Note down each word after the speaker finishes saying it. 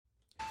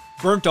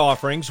Burnt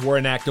offerings were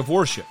an act of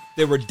worship.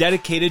 They were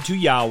dedicated to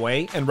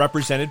Yahweh and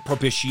represented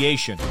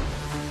propitiation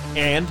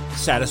and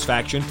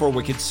satisfaction for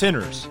wicked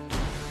sinners.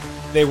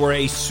 They were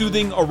a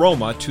soothing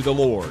aroma to the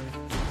Lord.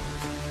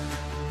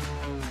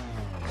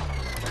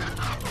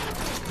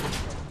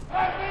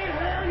 Let me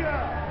hear you!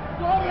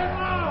 Going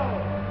loud!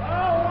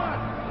 A1,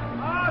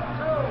 A2,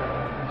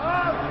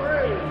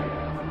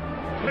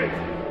 A3. Please.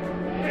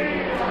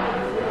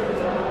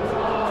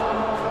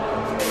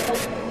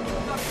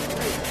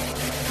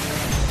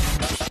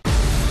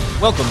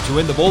 Welcome to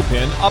In the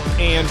Bullpen, Up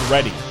and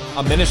Ready,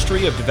 a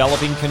ministry of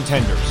developing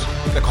contenders.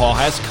 The call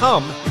has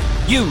come.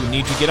 You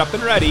need to get up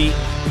and ready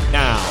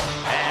now.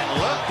 And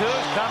look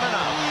who's coming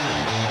up.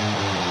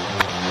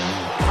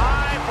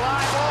 High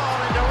fly ball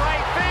into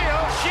right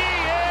field. She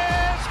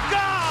is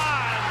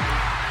gone!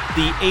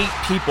 The 8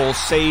 people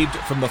saved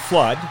from the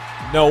flood,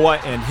 Noah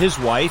and his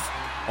wife,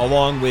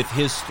 along with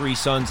his 3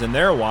 sons and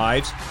their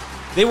wives,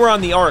 they were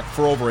on the ark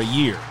for over a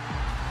year.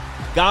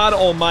 God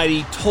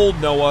Almighty told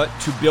Noah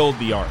to build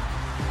the ark.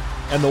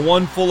 And the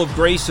one full of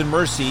grace and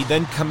mercy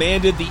then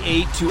commanded the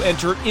 8 to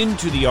enter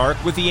into the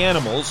ark with the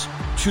animals,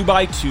 2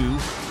 by 2,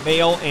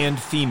 male and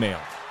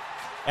female.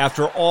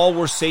 After all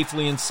were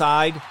safely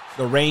inside,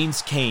 the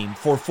rains came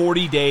for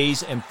 40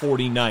 days and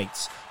 40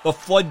 nights. The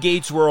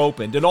floodgates were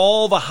opened, and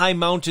all the high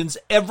mountains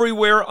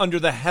everywhere under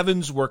the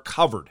heavens were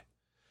covered.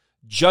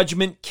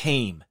 Judgment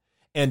came,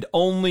 and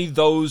only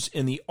those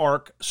in the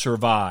ark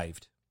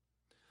survived.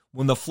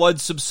 When the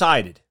flood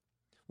subsided,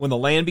 when the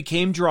land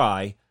became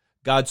dry,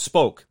 God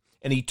spoke,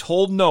 and he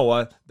told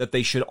Noah that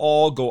they should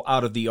all go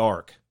out of the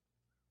ark.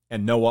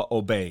 And Noah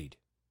obeyed.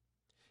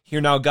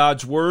 Hear now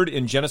God's word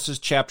in Genesis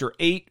chapter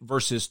 8,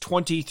 verses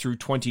 20 through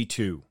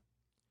 22.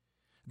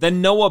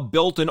 Then Noah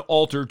built an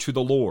altar to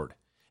the Lord,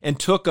 and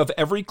took of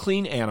every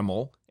clean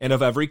animal and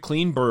of every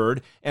clean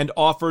bird, and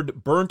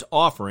offered burnt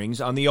offerings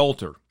on the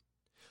altar.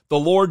 The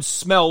Lord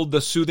smelled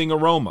the soothing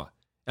aroma,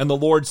 and the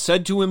Lord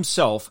said to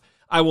himself,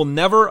 I will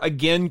never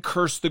again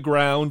curse the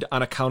ground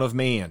on account of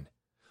man.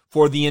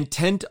 For the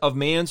intent of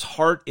man's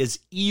heart is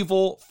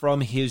evil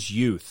from his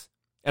youth,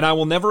 and I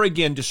will never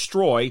again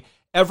destroy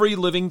every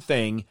living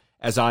thing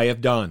as I have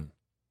done.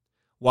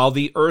 While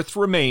the earth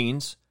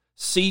remains,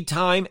 seed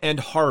time and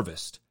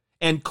harvest,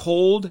 and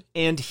cold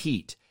and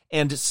heat,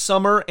 and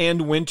summer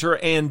and winter,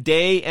 and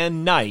day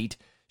and night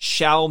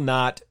shall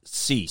not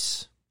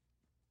cease.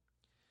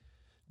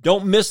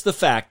 Don't miss the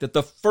fact that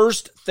the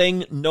first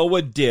thing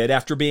Noah did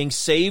after being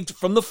saved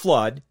from the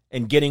flood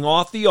and getting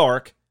off the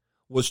ark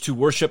was to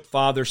worship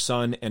Father,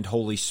 Son, and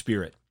Holy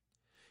Spirit.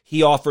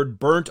 He offered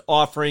burnt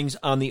offerings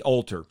on the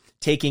altar,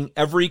 taking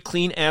every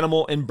clean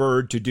animal and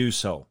bird to do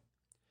so.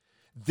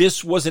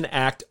 This was an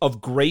act of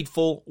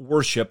grateful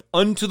worship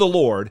unto the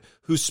Lord,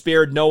 who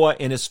spared Noah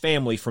and his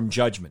family from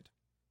judgment.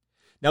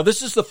 Now,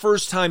 this is the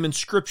first time in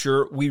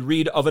Scripture we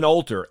read of an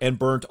altar and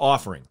burnt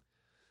offering.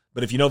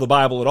 But if you know the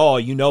Bible at all,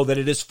 you know that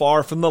it is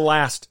far from the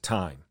last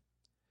time.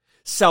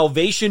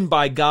 Salvation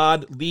by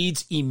God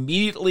leads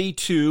immediately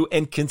to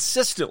and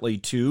consistently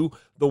to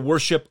the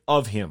worship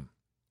of him.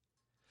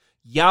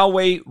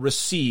 Yahweh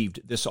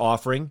received this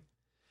offering.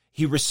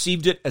 He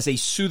received it as a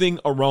soothing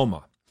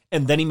aroma,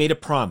 and then he made a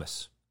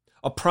promise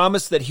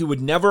that he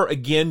would never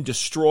again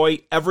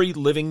destroy every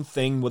living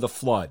thing with a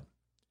flood.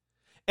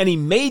 And he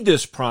made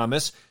this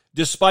promise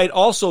despite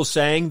also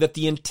saying that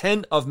the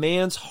intent of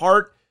man's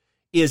heart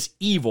is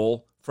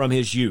evil from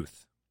his youth.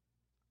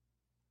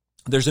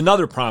 There's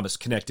another promise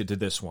connected to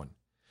this one.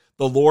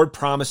 The Lord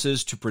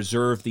promises to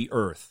preserve the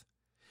earth.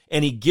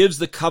 And he gives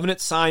the covenant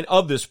sign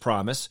of this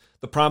promise,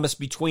 the promise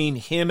between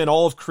him and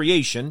all of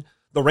creation,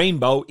 the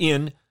rainbow,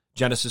 in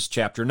Genesis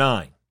chapter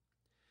 9.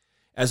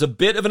 As a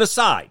bit of an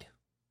aside,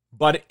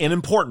 but an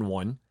important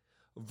one,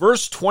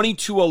 verse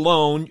 22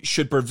 alone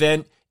should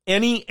prevent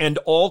any and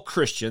all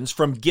Christians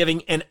from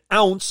giving an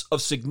ounce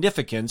of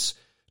significance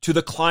to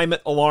the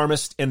climate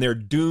alarmists and their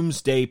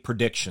doomsday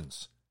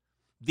predictions.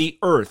 The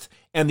earth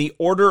and the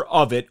order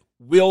of it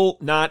will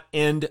not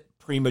end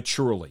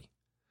prematurely.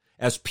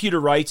 As Peter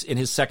writes in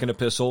his second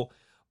epistle,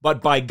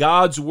 but by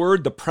God's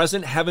word, the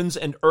present heavens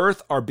and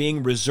earth are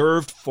being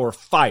reserved for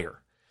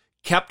fire,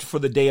 kept for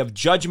the day of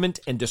judgment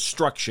and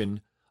destruction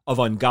of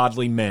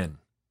ungodly men.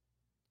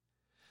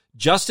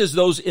 Just as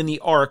those in the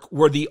ark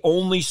were the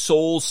only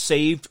souls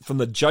saved from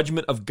the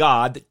judgment of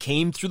God that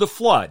came through the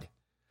flood,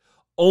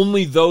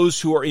 only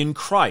those who are in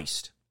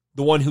Christ,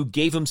 the one who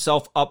gave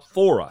himself up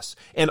for us,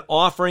 an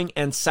offering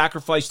and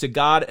sacrifice to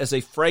God as a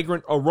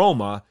fragrant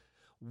aroma,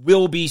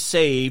 will be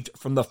saved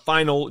from the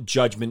final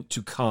judgment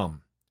to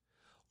come.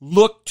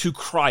 Look to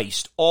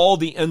Christ, all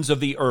the ends of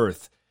the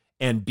earth,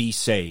 and be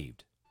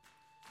saved.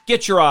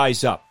 Get your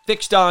eyes up,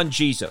 fixed on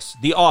Jesus,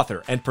 the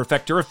author and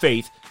perfecter of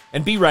faith,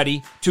 and be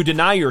ready to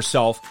deny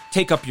yourself,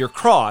 take up your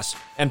cross,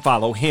 and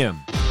follow him.